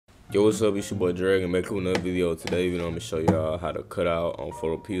Yo, what's up? It's your boy Dragon back with another video. Today, I'm gonna show y'all how to cut out on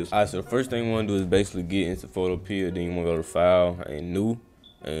Photopea. Alright, so the first thing you wanna do is basically get into Photopea. Then you wanna go to File and New,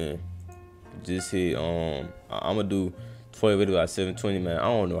 and just hit I'm gonna do 12 video at 720, man. I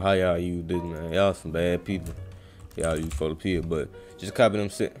don't know how y'all use this, man. Y'all some bad people. Y'all use Photopea, but just copy them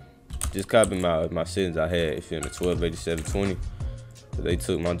just copy my settings I had. You feel me? 1280 720. So they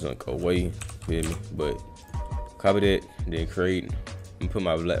took my junk away. Feel me? But copy that, then create. I'm put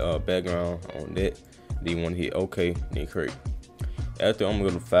my background on that. Then you want to hit OK, then create. After, I'm gonna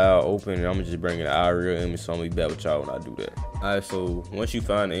go to File, Open, and I'm gonna just bring in the iReal image. So I'm gonna be back with y'all when I do that. Alright, so once you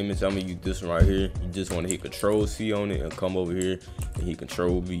find the image, I'm gonna use this one right here. You just want to hit Control C on it and come over here and hit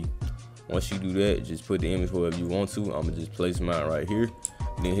Control V. Once you do that, just put the image wherever you want to. I'm gonna just place mine right here.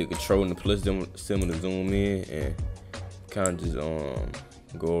 Then hit Control and the plus symbol to zoom in and kind of just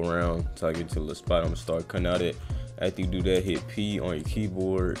go around till I get to the spot I'm gonna start cutting out at. After you do that, hit P on your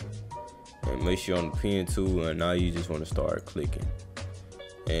keyboard and make sure on the pen tool, and now you just want to start clicking.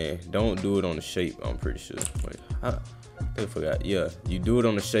 And don't do it on the shape, I'm pretty sure. Wait, I forgot. Yeah, you do it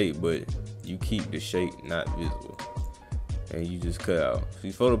on the shape, but you keep the shape not visible. And you just cut out. See,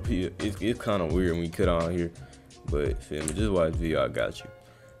 Photopea, it's kind of weird when you cut on here, but feel me, just watch the video, I got you.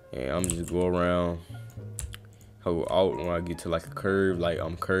 And I'm just go around, hold Alt when I get to like a curve, like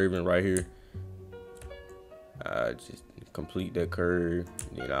I'm curving right here. I just complete that curve,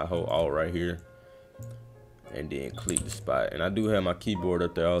 then I hold Alt right here, and then click the spot. And I do have my keyboard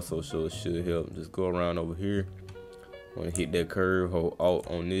up there also, so it should help. Just go around over here. When I hit that curve, hold Alt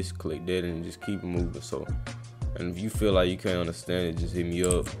on this, click that, and just keep it moving. So, and if you feel like you can't understand it, just hit me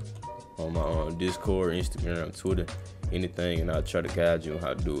up on my Discord, Instagram, Twitter, anything, and I'll try to guide you on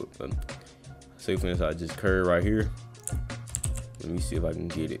how to do it. But say for instance, I just curve right here. Let me see if I can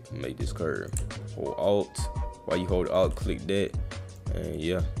get it. Make this curve. Hold Alt. While you hold Alt, click that, and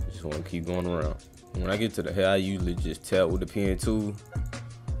yeah, just want to keep going around. When I get to the hair, I usually just tap with the pen tool,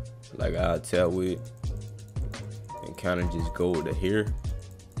 like I tap with, and kind of just go with the hair.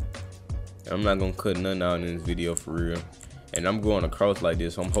 And I'm not gonna cut nothing out in this video for real. And I'm going across like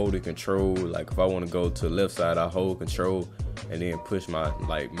this. So I'm holding Control. Like if I want to go to the left side, I hold Control and then push my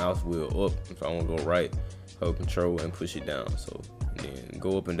mouse wheel up. If I want to go right, hold Control and push it down. So then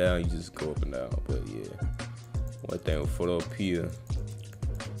go up and down. You just go up and down. But yeah. One thing with Photopea,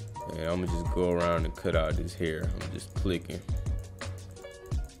 and I'm gonna just go around and cut out this hair. I'm just clicking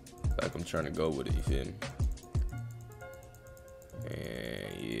like I'm trying to go with it, you feel me?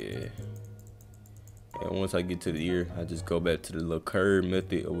 And yeah, and once I get to the ear, I just go back to the little curve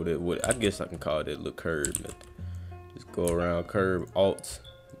method, or what I guess I can call it that little curve method. Just go around, curve, Alt,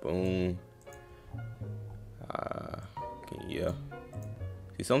 boom. Yeah.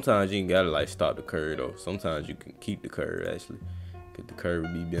 See, sometimes you ain't gotta like stop the curve though. Sometimes you can keep the curve actually. Get the curve to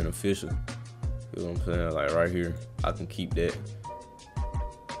be beneficial. You know what I'm saying? Like right here, I can keep that.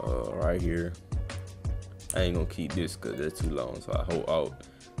 Right here, I ain't gonna keep this because that's too long. So I hold Alt,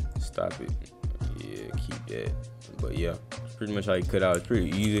 stop it. Yeah, keep that. But yeah, it's pretty much how you cut out. It's pretty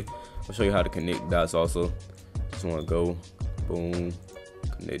easy. I'll show you how to connect dots also. Just wanna go, boom,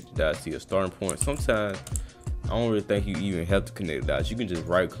 connect the dots to your starting point. Sometimes I don't really think you even have to connect the dots. You can just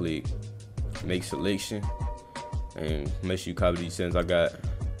right click, make selection, and make sure you copy these settings I got.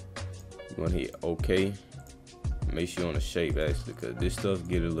 You want to hit OK. Make sure you're on the shape actually, because this stuff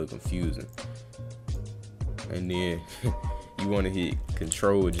get a little confusing. And then you want to hit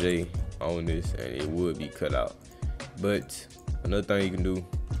Control J on this, and it would be cut out. But another thing you can do,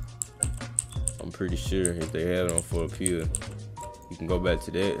 I'm pretty sure if they have it on Photopea, you can go back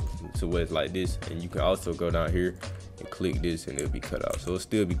to that, to where it's like this, and you can also go down here and click this and it'll be cut out. So it'll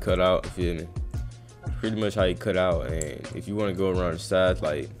still be cut out, you feel me? Pretty much how you cut out. And if you want to go around the sides,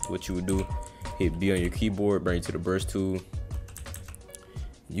 like what you would do, hit B on your keyboard, bring it to the brush tool.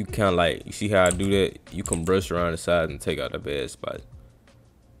 You kind of like, you see how I do that? You can brush around the sides and take out the bad spots.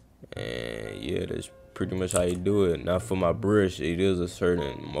 And yeah, that's pretty much how you do it. Now for my brush, it is a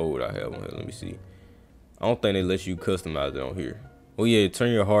certain mode I have on here. Let me see. I don't think they let you customize it on here. Oh yeah,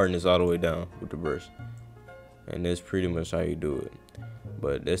 turn your hardness all the way down with the brush. And that's pretty much how you do it.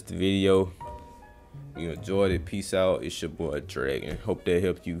 But that's the video. You enjoyed it. Peace out. It's your boy Dragon. Hope that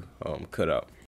helped you cut out.